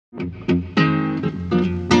Hang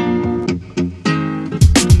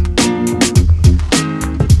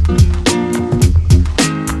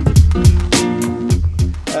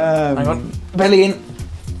on, belly in.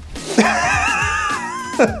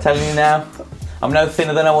 Telling you now, I'm no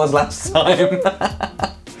thinner than I was last time.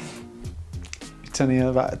 It's only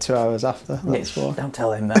about 2 hours after. That's why. Don't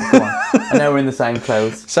tell him that. Come on. I know we're in the same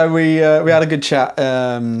clothes. So we had a good chat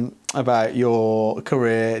about your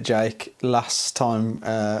career, Jake, last time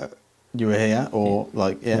you were here, or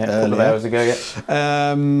a couple of hours ago.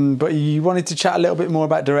 Yeah. But you wanted to chat a little bit more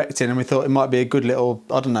about directing, and we thought it might be a good little,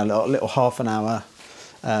 I don't know, little half an hour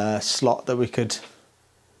slot that we could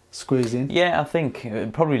squeeze in. Yeah, I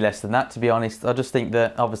think probably less than that, to be honest. I just think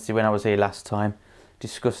that obviously when I was here last time,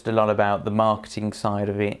 discussed a lot about the marketing side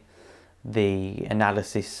of it, the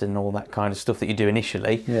analysis and all that kind of stuff that you do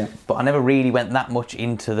initially. Yeah. But I never really went that much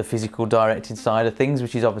into the physical directing side of things,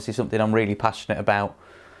 which is obviously something I'm really passionate about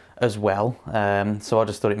as well. So I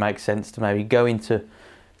just thought it makes sense to maybe go into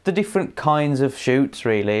the different kinds of shoots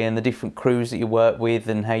really, and the different crews that you work with,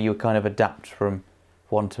 and how you kind of adapt from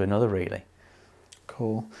one to another really.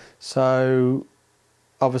 Cool. So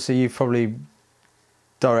obviously you've probably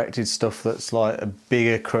directed stuff that's like a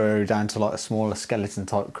bigger crew down to like a smaller skeleton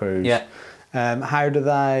type crews. Yeah. How do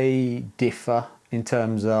they differ in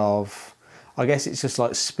terms of, I guess it's just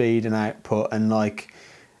like speed and output, and like,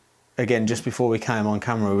 again, just before we came on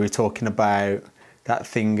camera, we were talking about that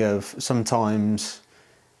thing of sometimes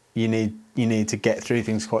you need to get through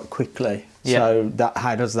things quite quickly. Yeah. So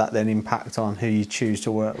how does that then impact on who you choose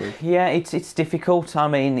to work with? Yeah, it's difficult. I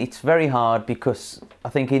mean, it's very hard because I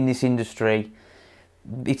think in this industry,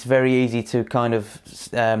 it's very easy to kind of,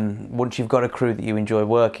 once you've got a crew that you enjoy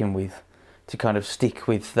working with, to kind of stick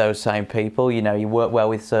with those same people. You know, you work well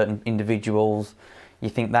with certain individuals, you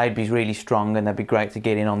think they'd be really strong and they'd be great to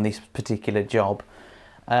get in on this particular job.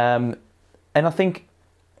 And I think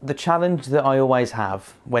the challenge that I always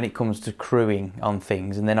have when it comes to crewing on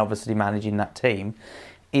things, and then obviously managing that team,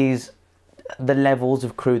 is the levels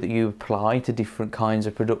of crew that you apply to different kinds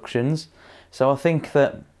of productions. So I think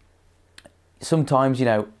that sometimes, you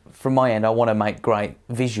know, from my end, I want to make great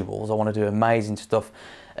visuals, I want to do amazing stuff,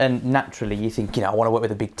 and naturally you think, you know, I want to work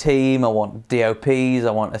with a big team, I want DOPs,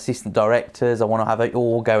 I want assistant directors, I want to have it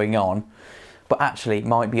all going on. But actually it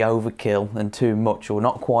might be overkill and too much, or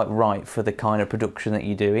not quite right for the kind of production that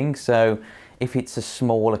you're doing. So if it's a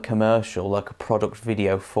smaller commercial, like a product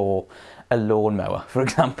video for a lawnmower, for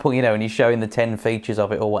example, you know, and you're showing the 10 features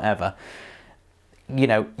of it or whatever, you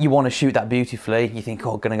know, you want to shoot that beautifully, you think,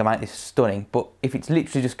 oh, I'm going to make this stunning. But if it's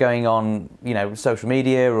literally just going on, you know, social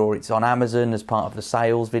media, or it's on Amazon as part of the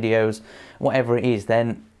sales videos, whatever it is,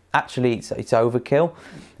 then actually it's overkill.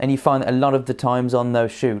 And you find that a lot of the times on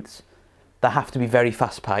those shoots, they have to be very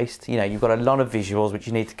fast paced. You know, you've got a lot of visuals which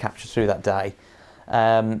you need to capture through that day.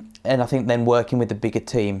 And I think then working with the bigger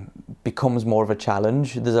team becomes more of a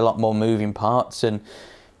challenge. There's a lot more moving parts, and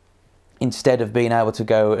instead of being able to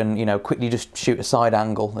go and, you know, quickly just shoot a side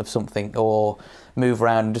angle of something, or move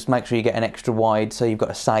around and just make sure you get an extra wide so you've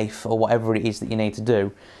got a safe, or whatever it is that you need to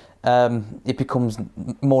do, it becomes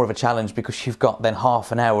more of a challenge, because you've got then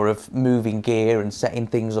half an hour of moving gear and setting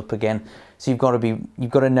things up again. So you've got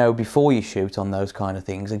to know before you shoot on those kind of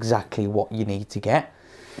things exactly what you need to get.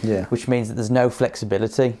 Yeah. Which means that there's no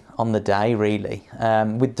flexibility on the day really.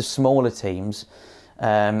 With the smaller teams,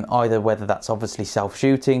 either whether that's obviously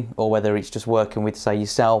self-shooting, or whether it's just working with, say,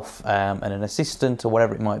 yourself and an assistant, or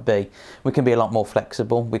whatever it might be, we can be a lot more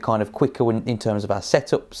flexible. We're kind of quicker in terms of our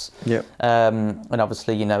setups. Yep. And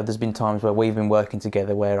obviously, you know, there's been times where we've been working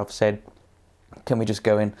together where I've said, can we just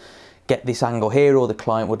go and get this angle here, or the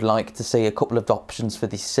client would like to see a couple of options for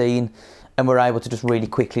this scene, and we're able to just really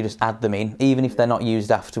quickly just add them in. Even if they're not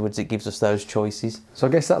used afterwards, it gives us those choices. So I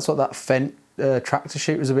guess that's what that Fendt tractor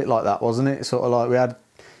shoot was a bit like, that wasn't it? Sort of like we had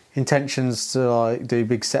intentions to like do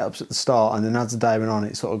big setups at the start, and then as the day went on,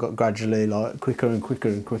 it sort of got gradually like quicker and quicker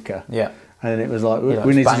and quicker. Yeah. And then it was like,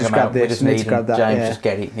 we need to just grab this, we need to grab that. James, yeah. Just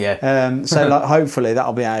get it, yeah. So like, hopefully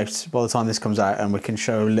that'll be out by the time this comes out, and we can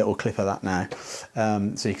show a little clip of that now,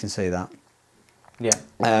 so you can see that. Yeah.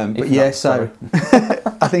 But yeah, so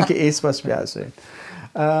I think it is supposed to be out soon.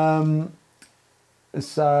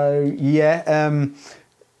 So yeah.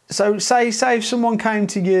 So say if someone came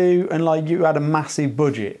to you and like you had a massive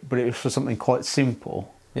budget, but it was for something quite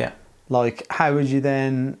simple. Yeah. Like, how would you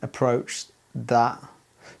then approach that?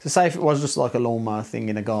 So say if it was just like a lawnmower thing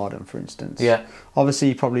in a garden, for instance. Yeah. Obviously,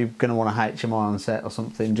 you're probably going to want a HMI on set or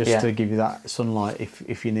something, just to give you that sunlight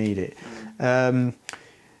if you need it.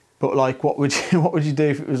 But like, what would you do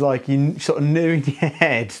if it was like you sort of knew in your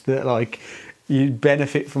head that like you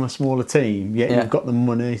benefit from a smaller team, yet Yeah. you've got the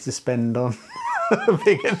money to spend on a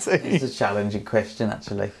bigger team? It's a challenging question,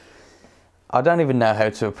 actually. I don't even know how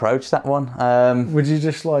to approach that one. Would you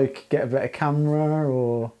just like get a better camera,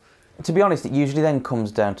 or? To be honest, it usually then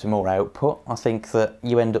comes down to more output. I think that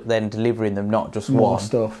you end up then delivering them not just More one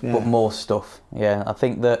stuff, yeah. but more stuff. Yeah, I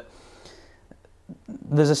think that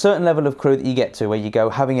there's a certain level of crew that you get to where you go,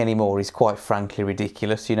 having any more is quite frankly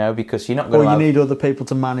ridiculous, you know, because you're not going Or to you need other people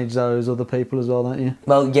to manage those other people as well, don't you?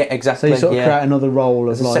 Well, yeah, exactly. So you sort of create another role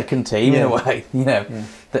of there's a like second team in a way, you know, Yeah.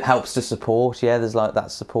 that helps to support. Yeah, there's like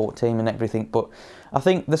that support team and everything. But I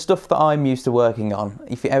think the stuff that I'm used to working on,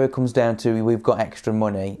 if it ever comes down to we've got extra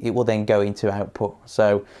money, it will then go into output.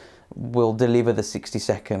 So we'll deliver the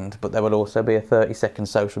 60-second, but there will also be a 30-second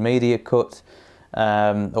social media cut,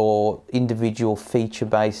 or individual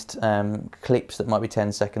feature-based clips that might be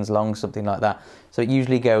 10 seconds long, something like that. So it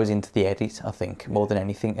usually goes into the edit, I think, more than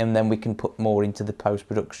anything, and then we can put more into the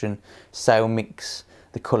post-production, sound mix,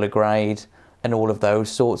 the colour grade, and all of those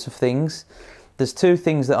sorts of things. There's two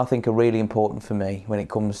things that I think are really important for me when it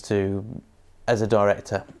comes to as a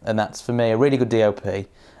director, and that's for me a really good DOP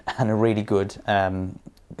and a really good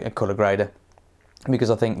colour grader, because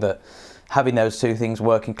I think that having those two things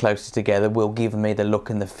working closely together will give me the look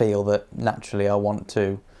and the feel that naturally I want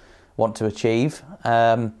to achieve.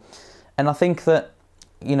 And I think that,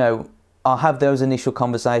 you know, I'll have those initial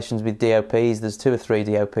conversations with DOPs. There's 2 or 3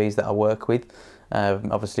 DOPs that I work with,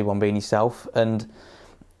 obviously one being yourself, and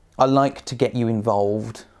I like to get you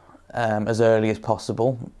involved as early as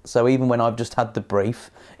possible. So even when I've just had the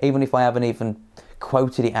brief, even if I haven't even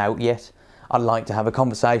quoted it out yet, I'd like to have a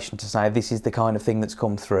conversation to say, this is the kind of thing that's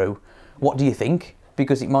come through. What do you think?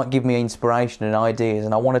 Because it might give me inspiration and ideas,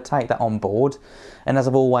 and I want to take that on board. And as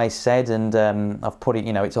I've always said, and I've put it,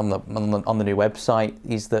 you know, it's on the new website,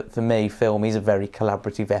 is that for me, film is a very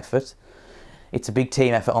collaborative effort. It's a big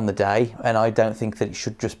team effort on the day, and I don't think that it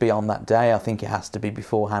should just be on that day. I think it has to be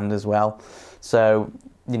beforehand as well. So,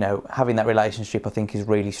 you know, having that relationship, I think, is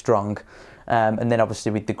really strong. And then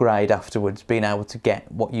obviously with the grade afterwards, being able to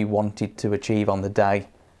get what you wanted to achieve on the day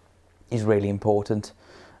is really important.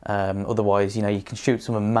 Otherwise, you know, you can shoot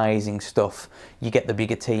some amazing stuff. You get the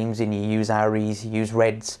bigger teams in, you use Aries, you use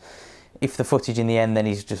Reds. If the footage in the end then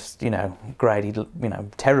is just, you know, graded, you know,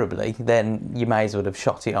 terribly, then you may as well have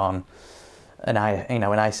shot it on an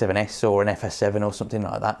A7S or an FS7 or something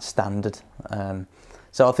like that, standard.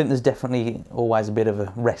 So I think there's definitely always a bit of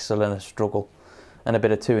a wrestle and a struggle and a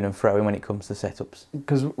bit of to and fro when it comes to setups.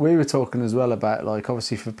 Because we were talking as well about, like,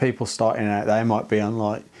 obviously for people starting out, they might be on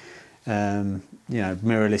like, you know,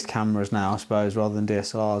 mirrorless cameras now, I suppose, rather than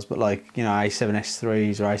DSLRs, but like, you know,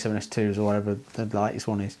 A7S3s or A7S2s or whatever the latest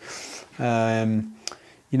one is.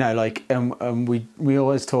 You know, like, and we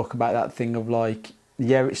always talk about that thing of like,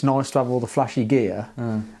 yeah, it's nice to have all the flashy gear,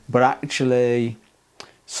 but actually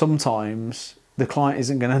sometimes the client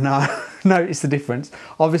isn't going to notice the difference.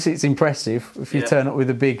 Obviously it's impressive if you turn up with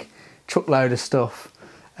a big truckload of stuff,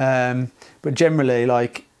 but generally,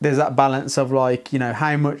 like, there's that balance of like, you know,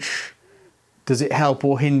 how much does it help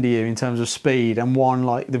or hinder you in terms of speed, and one,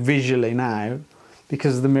 like, the visually now,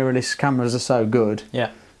 because the mirrorless cameras are so good, you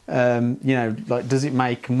know, like, does it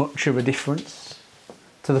make much of a difference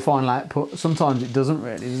to the final output? Sometimes it doesn't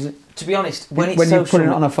really, does it? To be honest, when you're putting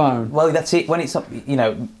it on a phone. Well, that's it. When it's, you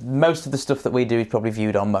know, most of the stuff that we do is probably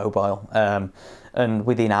viewed on mobile, and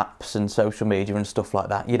within apps and social media and stuff like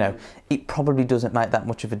that. You know, it probably doesn't make that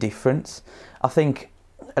much of a difference. I think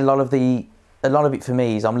a lot of it for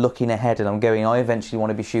me is I'm looking ahead and I'm going, I eventually want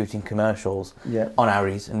to be shooting commercials on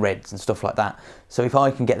Aries and Reds and stuff like that. So if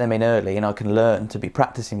I can get them in early and I can learn to be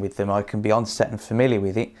practicing with them, I can be on set and familiar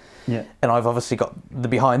with it. And I've obviously got the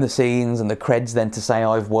behind the scenes and the creds then to say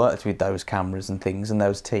I've worked with those cameras and things and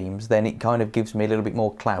those teams, then it kind of gives me a little bit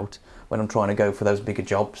more clout when I'm trying to go for those bigger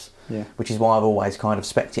jobs, which is why I've always kind of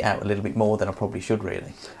specced it out a little bit more than I probably should,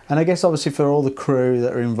 really. And I guess obviously for all the crew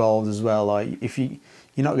that are involved as well, like, if you're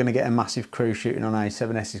not going to get a massive crew shooting on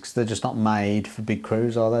A7Ss because they're just not made for big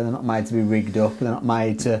crews, are they? They're not made to be rigged up. They're not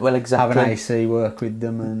made to have an AC work with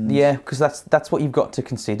them. And yeah, because that's what you've got to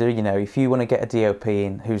consider. You know, if you want to get a DOP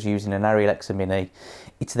in who's using an Ariel Alexa Mini,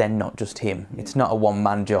 it's then not just him. It's not a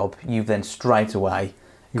one-man job. You've then straight away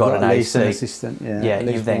got an AC. An assistant,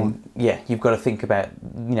 you've got to think about,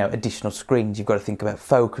 you know, additional screens. You've got to think about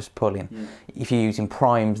focus pulling. If you're using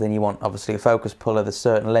primes, then you want obviously a focus puller. There's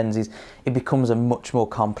certain lenses. It becomes a much more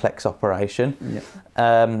complex operation,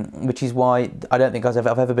 which is why I don't think I've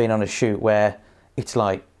ever been on a shoot where it's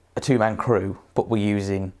like a 2-man crew, but we're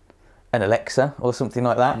using an Alexa or something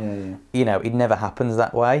like that. Yeah. You know, it never happens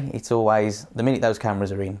that way. It's always, the minute those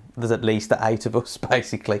cameras are in, there's at least 8 of us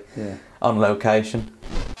basically on location.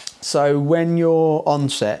 So when you're on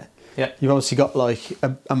set, you've obviously got like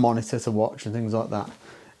a monitor to watch and things like that.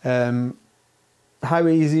 How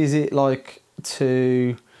easy is it like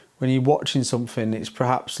to, when you're watching something, it's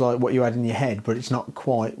perhaps like what you had in your head, but it's not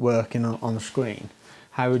quite working on the screen?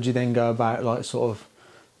 How would you then go about like sort of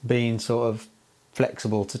being sort of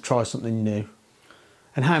flexible to try something new?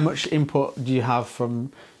 And how much input do you have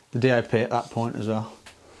from the DOP at that point as well?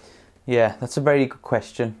 Yeah, that's a very good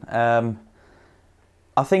question.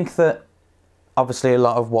 I think that obviously a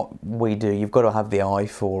lot of what we do, you've got to have the eye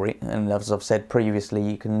for it, and as I've said previously,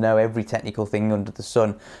 you can know every technical thing under the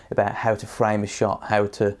sun about how to frame a shot, how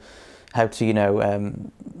to you know,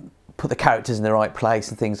 put the characters in the right place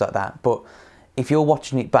and things like that. But if you're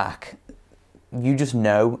watching it back, you just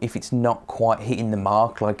know if it's not quite hitting the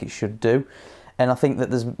mark like it should do. And I think that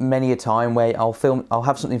there's many a time where I'll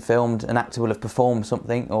have something filmed, an actor will have performed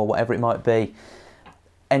something or whatever it might be,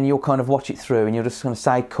 and you'll kind of watch it through and you're just going to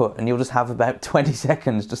say cut, and you'll just have about 20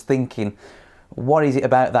 seconds just thinking, what is it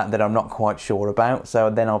about that I'm not quite sure about? So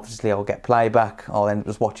then obviously I'll get playback, I'll end up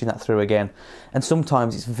just watching that through again. And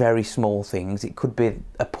sometimes it's very small things. It could be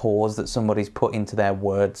a pause that somebody's put into their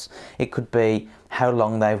words. It could be how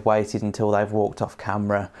long they've waited until they've walked off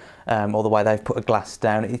camera, or the way they've put a glass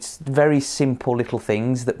down. It's very simple little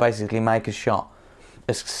things that basically make a shot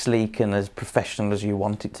as sleek and as professional as you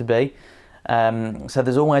want it to be. So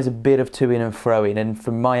there's always a bit of to-in and fro-in, and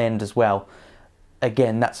from my end as well,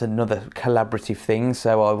 again, that's another collaborative thing.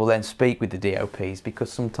 So I will then speak with the DOPs,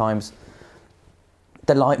 because sometimes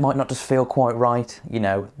the light might not just feel quite right, you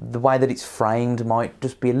know, the way that it's framed might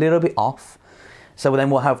just be a little bit off. So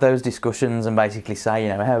then we'll have those discussions and basically say, you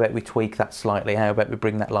know, how about we tweak that slightly, how about we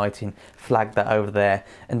bring that light in, flag that over there,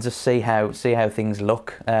 and just see how things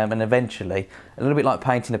look. And eventually, a little bit like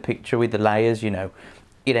painting a picture with the layers, you know,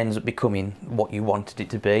 it ends up becoming what you wanted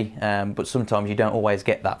it to be. But sometimes you don't always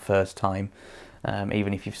get that first time.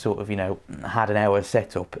 Even if you've sort of, you know, had an hour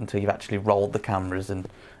set up, until you've actually rolled the cameras and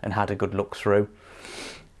had a good look through.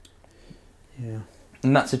 Yeah.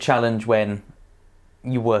 And that's a challenge when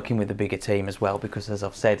you're working with a bigger team as well, because as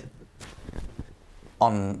I've said,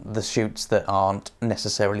 on the shoots that aren't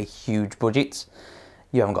necessarily huge budgets,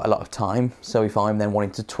 you haven't got a lot of time. So if I'm then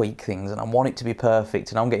wanting to tweak things and I want it to be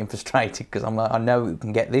perfect, and I'm getting frustrated because I'm like, I know we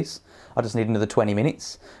can get this, I just need another 20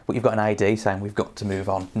 minutes, but you've got an AD saying we've got to move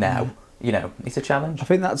on now. You know, it's a challenge. I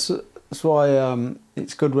think that's why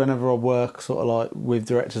it's good whenever I work sort of like with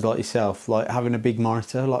directors like yourself, like having a big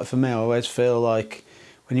monitor. Like for me, I always feel like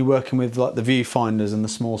when you're working with like the viewfinders and the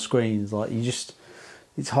small screens, like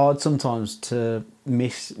it's hard sometimes to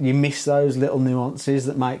miss those little nuances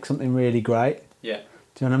that make something really great. Yeah.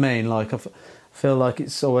 Do you know what I mean? Like I feel like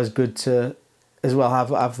it's always good to as well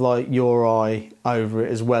have like your eye over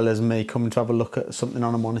it, as well as me coming to have a look at something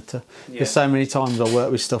on a monitor. Yeah. There's so many times I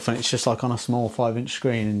work with stuff and it's just like on a small 5-inch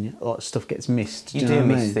screen, and like stuff gets missed. You do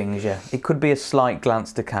miss things, yeah. It could be a slight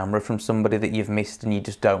glance to camera from somebody that you've missed, and you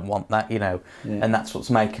just don't want that, you know. Yeah. And that's what's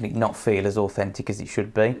making it not feel as authentic as it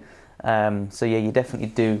should be. So yeah, you definitely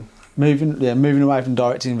do. Moving away from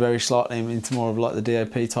directing very slightly into more of like the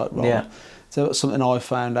DOP type role. Yeah. So that's something I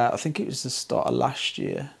found out, I think it was the start of last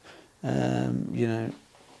year. You know,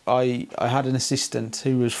 I had an assistant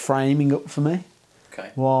who was framing up for me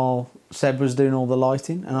while Seb was doing all the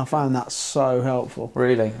lighting, and I found that so helpful.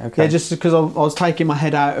 Really? Okay. Yeah, just because I was taking my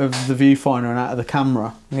head out of the viewfinder and out of the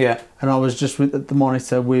camera. Yeah. And I was just with the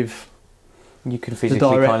monitor with. You can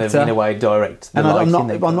physically kind of in a way direct the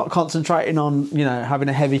lighting. I'm not concentrating on, you know, having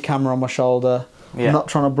a heavy camera on my shoulder. Yeah. I'm not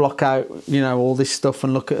trying to block out, you know, all this stuff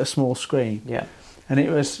and look at a small screen. Yeah. And it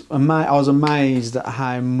was I was amazed at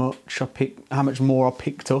how much more I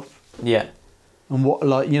picked up. Yeah. And what,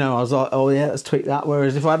 like, you know, I was like, oh yeah, let's tweak that.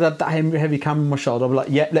 Whereas if I'd had that heavy camera on my shoulder, I'd be like,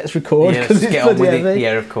 yeah, let's record. Yeah, let's get on with it.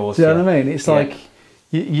 Yeah, of course. Do you know what I mean? It's like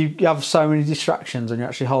you have so many distractions when you're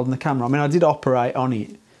actually holding the camera. I mean, I did operate on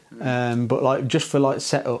it, but like just for like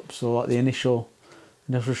setups or like the initial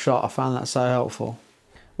shot, I found that so helpful.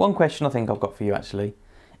 One question I think I've got for you actually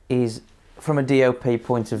is, from a DOP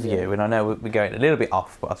point of view, and I know we're going a little bit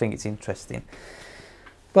off, but I think it's interesting.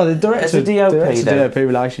 Well, the director-DOP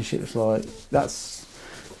relationships, like, that's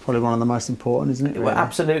probably one of the most important, isn't it? Really? Well,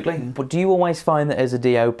 absolutely. Yeah. But do you always find that as a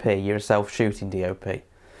DOP, you're a self-shooting DOP?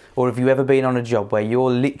 Or have you ever been on a job where you're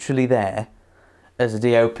literally there as a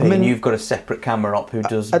DOP, and you've got a separate camera op who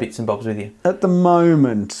does bits and bobs with you? At the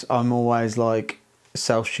moment, I'm always like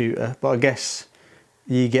self-shooter, but I guess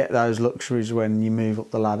you get those luxuries when you move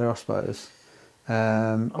up the ladder, I suppose.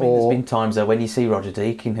 There's been times though when you see Roger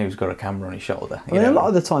Deakin who's got a camera on his shoulder. A lot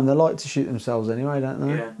of the time they like to shoot themselves anyway, don't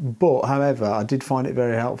they? Yeah. But however, I did find it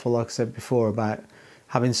very helpful, like I said before, about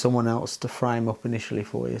having someone else to frame up initially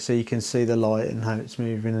for you, so you can see the light and how it's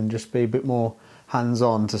moving, and just be a bit more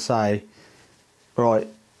hands-on to say, right,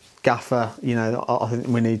 gaffer, you know, I think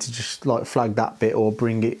we need to just like flag that bit or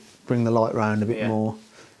bring the light round a bit more.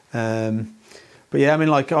 But yeah, I mean,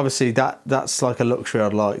 like obviously that's like a luxury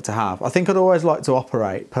I'd like to have. I think I'd always like to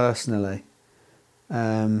operate personally,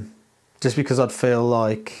 just because I'd feel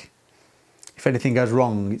like if anything goes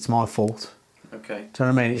wrong, it's my fault. Okay. Do you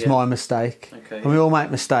know what I mean? It's my mistake. Okay. And we all make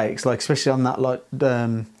mistakes, like especially on that, like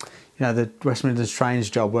you know, the West Midlands Trains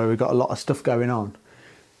job where we've got a lot of stuff going on.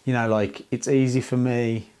 You know, like it's easy for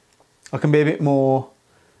me. I can be a bit more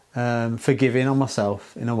forgiving on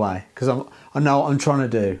myself in a way, because I know what I'm trying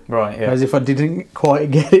to do. Right. Yeah. Whereas if I didn't quite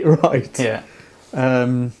get it right, if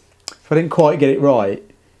I didn't quite get it right,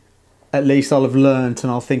 at least I'll have learnt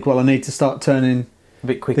and I'll think, well, I need to start turning a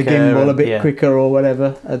bit quicker, the gimbal a bit quicker or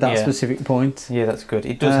whatever at that specific point. Yeah, that's good.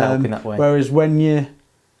 It does help in that way. Whereas when you,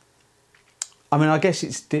 I mean, I guess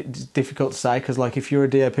it's difficult to say, because like if you're a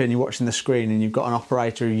DOP and you're watching the screen and you've got an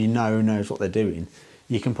operator who you know knows what they're doing,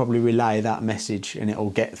 you can probably relay that message and it'll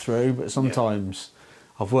get through. But sometimes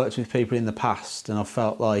I've worked with people in the past and I've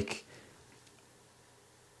felt like,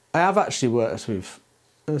 I have actually worked with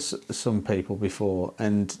some people before,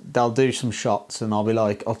 and they'll do some shots and I'll be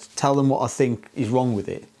like, I'll tell them what I think is wrong with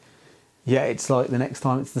it. Yeah, it's like the next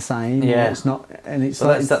time it's the same. Yeah, it's not, and it's so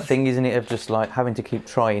like, that's that thing, isn't it, of just like having to keep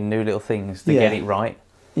trying new little things to get it right.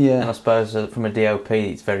 Yeah, and I suppose from a DOP,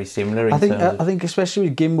 it's very similar. I think especially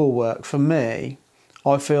with gimbal work, for me,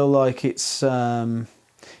 I feel like it's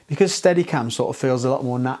because Steadicam sort of feels a lot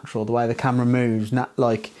more natural. The way the camera moves,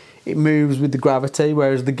 like it moves with the gravity,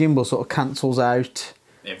 whereas the gimbal sort of cancels out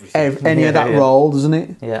any of that roll, doesn't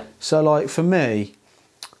it? Yeah. So like for me,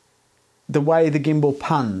 the way the gimbal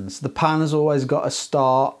pans, the pan has always got to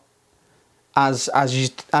start as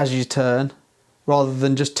you turn, rather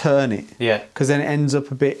than just turn it. Yeah. Because then it ends up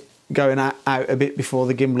a bit going out a bit before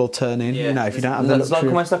the gimbal will turn in. Yeah. You know, if you don't have the luxury. There's like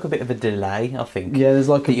almost like a bit of a delay, I think. Yeah, there's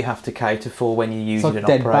like that you have to cater for when you're using an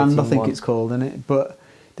dead operating band, I think one. it's called, isn't it? But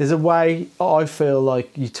there's a way I feel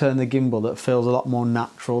like you turn the gimbal that feels a lot more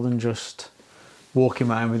natural than just walking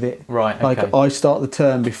around with it. Right. Okay. Like I start the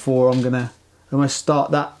turn before I'm gonna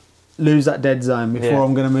start that. Lose that dead zone before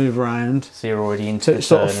I'm going to move around. So you're already into so it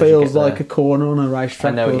sort of feels like a corner on a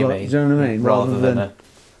racetrack. I know what you mean. Do you know what I mean? Rather than that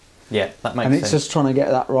makes sense. And it's just trying to get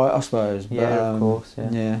that right, I suppose. But, of course.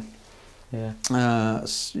 Yeah.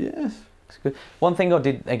 It's good. One thing I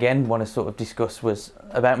did again want to sort of discuss was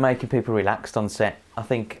about making people relaxed on set. I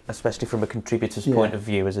think, especially from a contributor's point of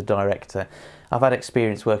view as a director, I've had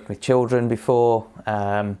experience working with children before,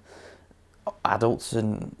 adults,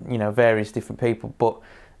 and various different people, but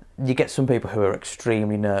you get some people who are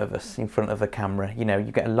extremely nervous in front of a camera. You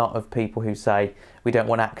get a lot of people who say, we don't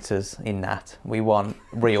want actors in that, we want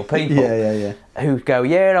real people. Who go,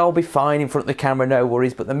 I'll be fine in front of the camera, no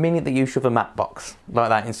worries. But the minute that you shove a matte box like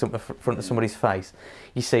that in front of somebody's face,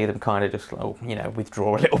 you see them kind of just,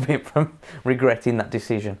 withdraw a little bit from regretting that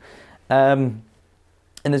decision. And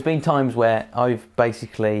there's been times where I've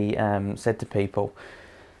basically said to people,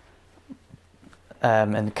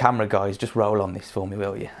 and the camera guys, just roll on this for me,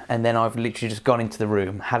 will you? And then I've literally just gone into the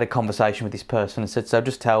room, had a conversation with this person and said, so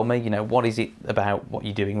just tell me, what is it about what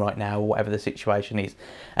you're doing right now, or whatever the situation is.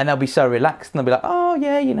 And they'll be so relaxed and they'll be like, oh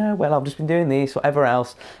yeah, well, I've just been doing this, whatever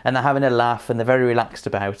else. And they're having a laugh and they're very relaxed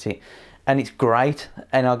about it. And it's great.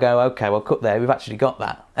 And I'll go, okay, well, cut there, we've actually got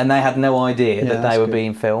that. And they had no idea that they were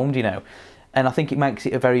being filmed, And I think it makes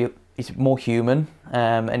it it's more human,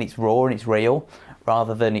 and it's raw and it's real,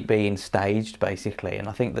 rather than it being staged, basically. And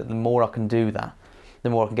I think that the more I can do that,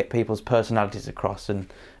 the more I can get people's personalities across and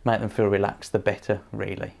make them feel relaxed, the better,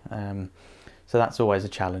 really. So that's always a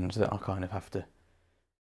challenge that I kind of have to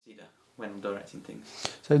consider when I'm directing things.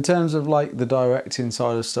 So in terms of like the directing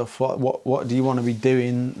side of stuff, what do you want to be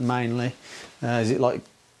doing mainly? Is it like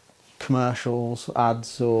commercials,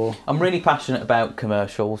 ads, or? I'm really passionate about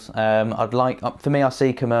commercials. For me, I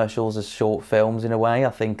see commercials as short films in a way.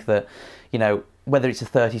 I think that, whether it's a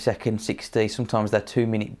 30-second, 60, sometimes they're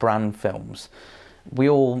 2-minute brand films. We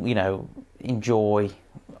all, enjoy,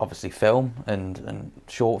 obviously, film, and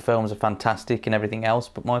short films are fantastic and everything else,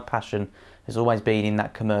 but my passion has always been in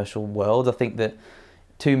that commercial world. I think that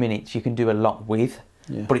 2 minutes you can do a lot with,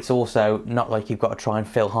 but it's also not like you've got to try and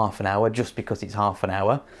fill half an hour just because it's half an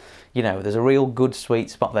hour. There's a real good sweet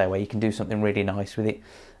spot there where you can do something really nice with it.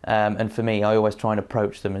 And for me, I always try and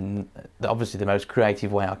approach them in obviously the most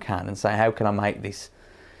creative way I can and say, how can I make this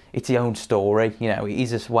it's the own story. You know, it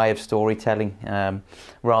is a way of storytelling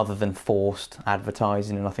rather than forced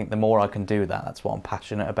advertising. And I think the more I can do that, that's what I'm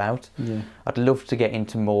passionate about. Yeah. I'd love to get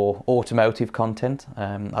into more automotive content.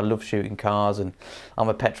 I love shooting cars, and I'm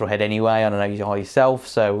a petrol head anyway. I don't know you are yourself,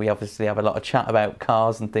 so we obviously have a lot of chat about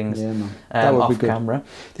cars and things. Yeah, man. That would off be good. camera.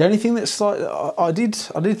 The only thing that's like, I did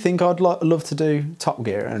think I'd love to do Top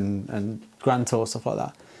Gear and Grand Tour, stuff like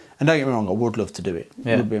that. And don't get me wrong, I would love to do it.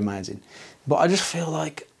 Yeah. It would be amazing. But I just feel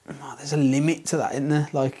like there's a limit to that, isn't there?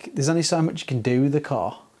 Like, there's only so much you can do with the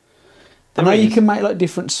car. I know you can make like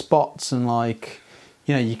different spots and like,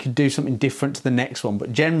 you know, you could do something different to the next one.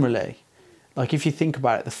 But generally, like if you think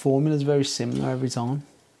about it, the formula's very similar every time.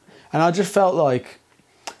 And I just felt like,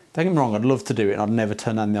 don't get me wrong, I'd love to do it and I'd never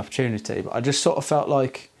turn down the opportunity. But I just sort of felt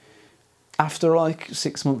like after like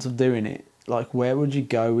 6 months of doing it, like where would you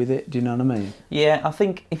go with it? Do you know what I mean? Yeah, I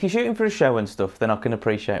think if you're shooting for a show and stuff, then I can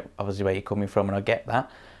appreciate obviously where you're coming from, and I get that.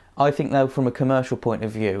 I think though, from a commercial point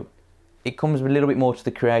of view, it comes a little bit more to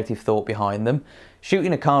the creative thought behind them.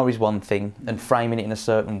 Shooting a car is one thing, and framing it in a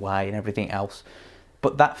certain way and everything else.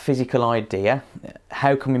 But that physical idea,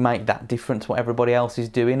 how can we make that different to what everybody else is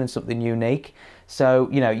doing and something unique? So,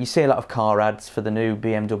 you know, you see a lot of car ads for the new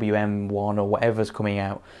BMW M1 or whatever's coming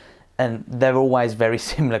out, and they're always very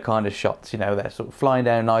similar kind of shots. You know, they're sort of flying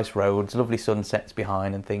down nice roads, lovely sunsets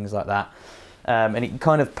behind and things like that. And it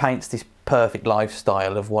kind of paints this perfect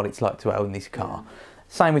lifestyle of what it's like to own this car.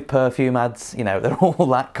 Same with perfume ads, you know, they're all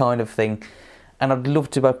that kind of thing. And I'd love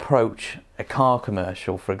to approach a car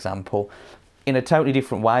commercial, for example, in a totally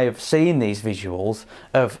different way of seeing these visuals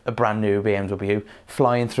of a brand new BMW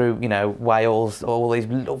flying through, you know, Wales, all these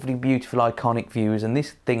lovely, beautiful, iconic views, and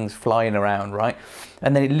this thing's flying around, right?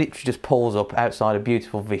 And then it literally just pulls up outside a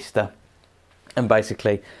beautiful vista, and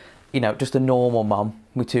basically, you know, just a normal mum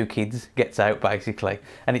with 2 kids gets out, basically,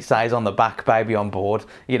 and it says on the back, baby on board,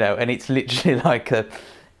 you know, and it's literally like a,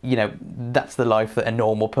 you know, that's the life that a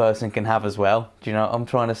normal person can have as well. Do you know what I'm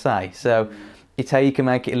trying to say? So it's how you can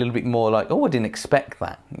make it a little bit more like, oh, I didn't expect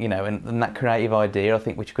that, you know, and that creative idea, I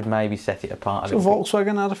think, which could maybe set it apart a little bit.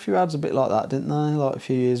 Volkswagen had a few ads a bit like that, didn't they? Like a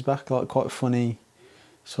few years back, like quite funny,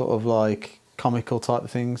 sort of like comical type of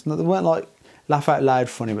things. No, they weren't like laugh out loud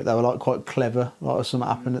funny, but they were like quite clever. Like something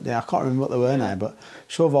happened at the end. I can't remember what they were now, but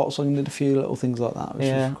sure, Volkswagen did a few little things like that. Which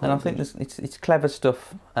yeah, and I think it's clever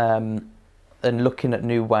stuff, and looking at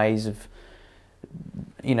new ways of,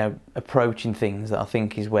 you know, approaching things that I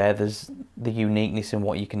think is where there's the uniqueness in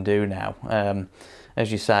what you can do now.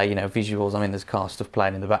 As you say, you know, visuals, I mean, there's car stuff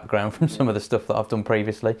playing in the background from some of the stuff that I've done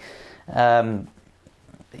previously.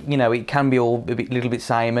 You know, it can be all a little bit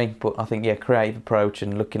samey, but I think, yeah, creative approach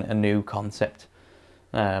and looking at a new concept.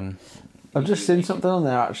 I've just seen something on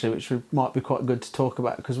there actually, which might be quite good to talk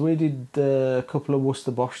about, because we did a couple of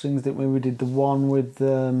Worcester Bosch things, didn't we? We did the one with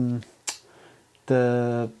the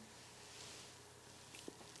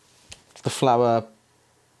flower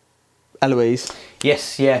Eloise.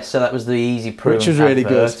 Yes, yeah. So that was the Easy Prune, which was really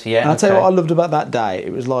advert. good. Yeah, and I'll tell you what I loved about that day.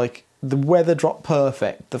 It was like the weather dropped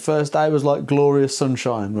perfect. The first day was like glorious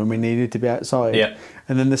sunshine when we needed to be outside. Yeah.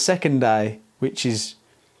 And then the second day, which is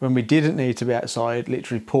when we didn't need to be outside,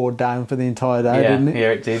 literally poured down for the entire day, didn't it?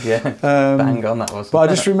 Yeah, it did, yeah. Bang on, that was. But I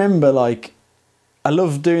just remember, like, I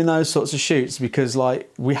love doing those sorts of shoots because,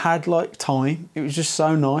 like, we had, like, time. It was just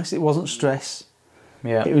so nice. It wasn't stress.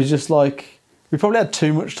 Yeah. It was just, like, we probably had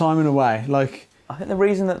too much time in a way. Like, I think the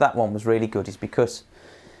reason that one was really good is because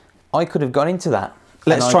I could have gone into that.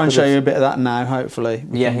 Let's try and show you a bit of that now, hopefully.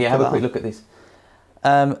 Yeah, have a quick look at this.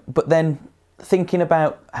 But then thinking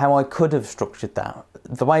about how I could have structured that,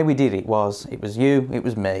 the way we did it was you, it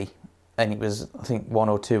was me, and it was, I think, 1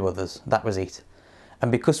 or 2 others. That was it.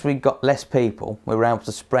 And because we got less people, we were able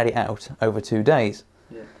to spread it out over 2 days.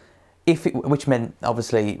 Yeah. Which meant,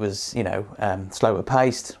 obviously, it was, you know, slower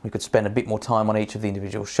paced. We could spend a bit more time on each of the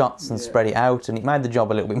individual shots and spread it out, and it made the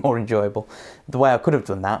job a little bit more enjoyable. The way I could have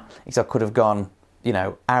done that is I could have gone, you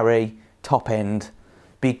know, Arry, top end,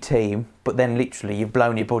 big team, but then literally you've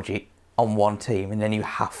blown your budget on one team and then you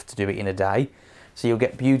have to do it in a day. So you'll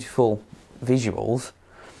get beautiful visuals,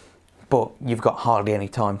 but you've got hardly any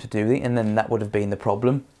time to do it, and then that would have been the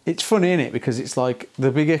problem. It's funny, isn't it? Because it's like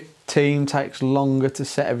the bigger team takes longer to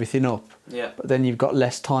set everything up, but then you've got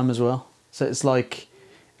less time as well. So it's like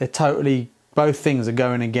they're totally, both things are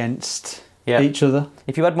going against each other.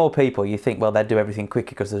 If you had more people, you think, well, they'd do everything quicker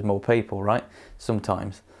because there's more people, right?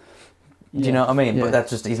 Sometimes. Do you know what I mean? But that's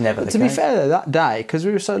just, he's never the case. To be fair though, that day, because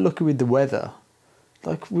we were so lucky with the weather,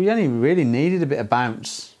 like we only really needed a bit of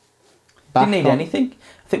bounce. Didn't need anything.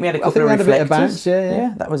 I think we had a couple of reflectors. A bit of bounce,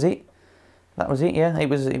 yeah. That was it. That was it, yeah. It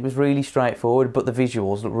was really straightforward, but the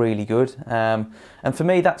visuals look really good. And for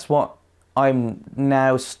me, that's what I'm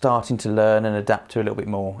now starting to learn and adapt to a little bit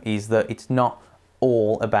more, is that it's not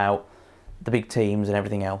all about the big teams and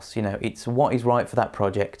everything else. You know, it's what is right for that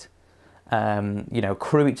project. You know,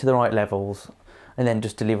 crew it to the right levels, and then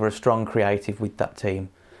just deliver a strong creative with that team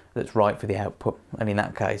that's right for the output. And in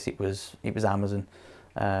that case, it was Amazon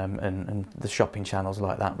and the shopping channels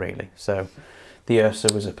like that, really. So the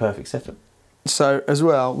Ursa was a perfect setup. So as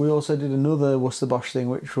well, we also did another What's the Bosh thing,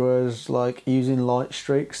 which was like using light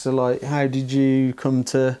streaks. So like, how did you come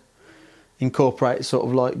to incorporate sort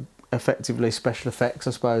of like effectively special effects,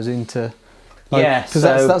 I suppose, into? Like, yeah, because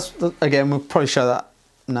so that's again, we'll probably show that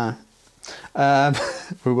now.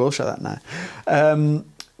 We will show that now.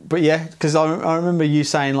 But yeah, because I remember you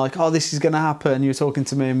saying like, oh, this is going to happen. You were talking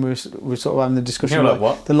to me, and we were sort of having the discussion. You're like,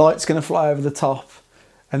 what? The light's going to fly over the top.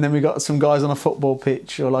 And then we got some guys on a football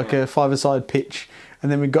pitch or like a five-a-side pitch, and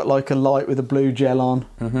then we got like a light with a blue gel on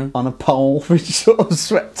a pole, which sort of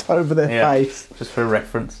swept over their face. Just for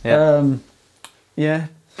reference. Yeah. Yeah,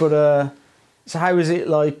 but so how is it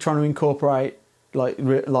like trying to incorporate like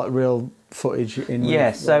real footage in?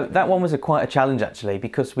 Yeah, so that one was quite a challenge actually,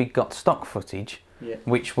 because we got stock footage,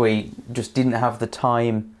 which we just didn't have the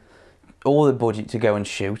time or the budget to go and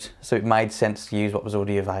shoot, so it made sense to use what was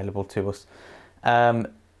already available to us.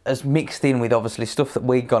 As mixed in with obviously stuff that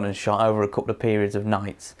we'd gone and shot over a couple of periods of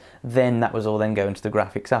nights, then that was all then going to the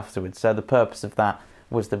graphics afterwards. So the purpose of that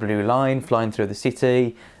was the blue line flying through the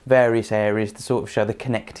city, various areas to sort of show the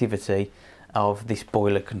connectivity of this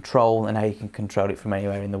boiler control and how you can control it from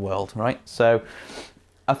anywhere in the world, right? So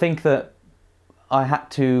I think that I had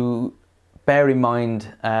to bear in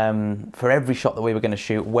mind for every shot that we were going to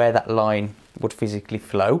shoot where that line would physically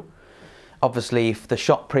flow. Obviously, if the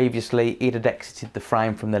shot previously, it had exited the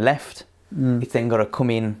frame from the left, it's then got to come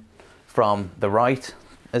in from the right,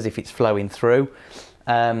 as if it's flowing through.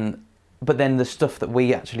 But then the stuff that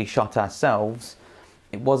we actually shot ourselves,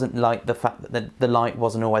 it wasn't like the fact that the light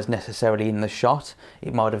wasn't always necessarily in the shot.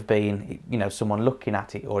 It might have been, you know, someone looking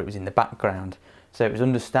at it, or it was in the background. So it was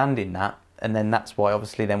understanding that, and then that's why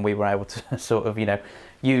obviously then we were able to sort of, you know,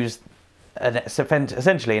 use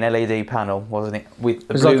essentially an LED panel, wasn't it, with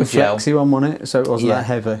a blue gel. It was like a flexi one, wasn't it? So it wasn't that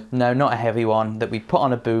heavy. No, not a heavy one, that we put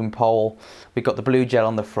on a boom pole. We got the blue gel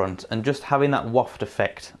on the front, and just having that waft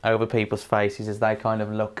effect over people's faces as they kind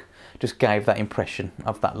of look just gave that impression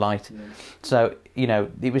of that light. So, you know,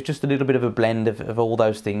 it was just a little bit of a blend of all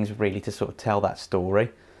those things really to sort of tell that story.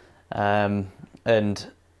 And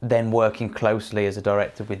then working closely as a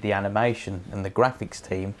director with the animation and the graphics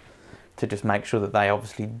team to just make sure that they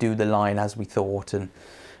obviously do the line as we thought. And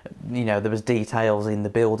you know, there was details in the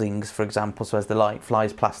buildings, for example, so as the light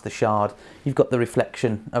flies past the shard, you've got the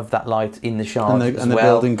reflection of that light in the shard as well. And the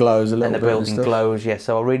building glows a little bit. And the building glows, yeah.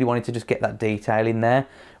 So I really wanted to just get that detail in there,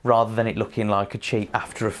 rather than it looking like a cheap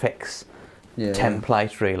After Effects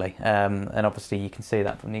template, really. And obviously you can see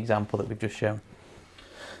that from the example that we've just shown.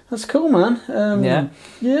 That's cool, man.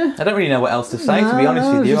 Yeah. I don't really know what else to say, to be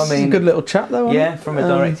honest with you. I mean, a good little chat, though. Yeah, from a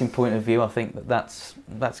directing point of view, I think that's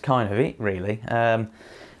kind of it, really.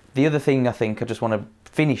 The other thing I think I just want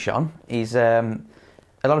to finish on is a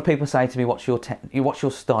lot of people say to me, "What's your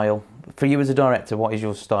style? For you as a director, what is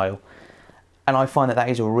your style?" And I find that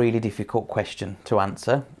is a really difficult question to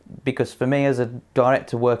answer, because for me as a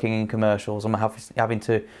director working in commercials, I'm having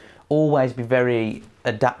to always be very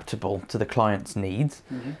adaptable to the client's needs.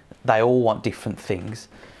 They all want different things,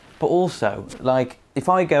 but also, like, if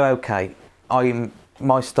I go, okay,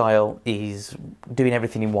 my style is doing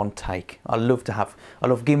everything in one take. I love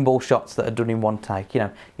gimbal shots that are done in one take. You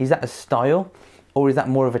know, is that a style, or is that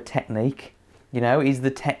more of a technique? You know, is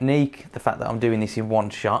the technique the fact that I'm doing this in one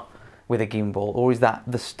shot with a gimbal, or is that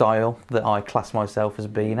the style that I class myself as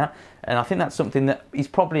being at? And I think that's something that is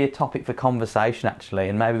probably a topic for conversation, actually,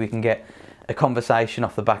 and maybe we can get a conversation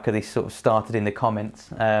off the back of this sort of started in the comments.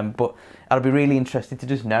 But I'd be really interested to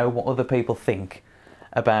just know what other people think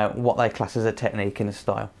about what they class as a technique and a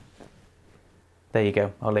style. There you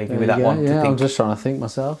go. I'll leave you with that one. Yeah, I'm just trying to think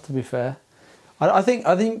myself, to be fair. I think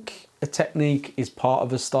a technique is part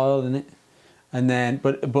of a style, isn't it? And then,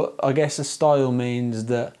 but I guess a style means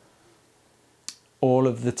that all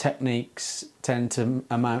of the techniques tend to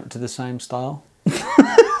amount to the same style.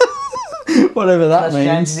 Whatever that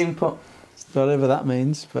means. Input. Whatever that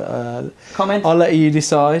means. But comment. I'll let you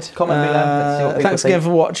decide. Comment below. Let's see what people thanks again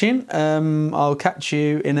for watching. I'll catch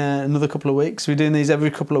you in another couple of weeks. We're doing these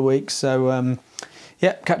every couple of weeks. So,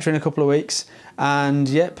 yeah, catch you in a couple of weeks. And,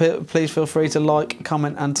 yeah, please feel free to like,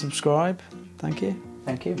 comment and subscribe. Thank you.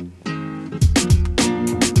 Thank you.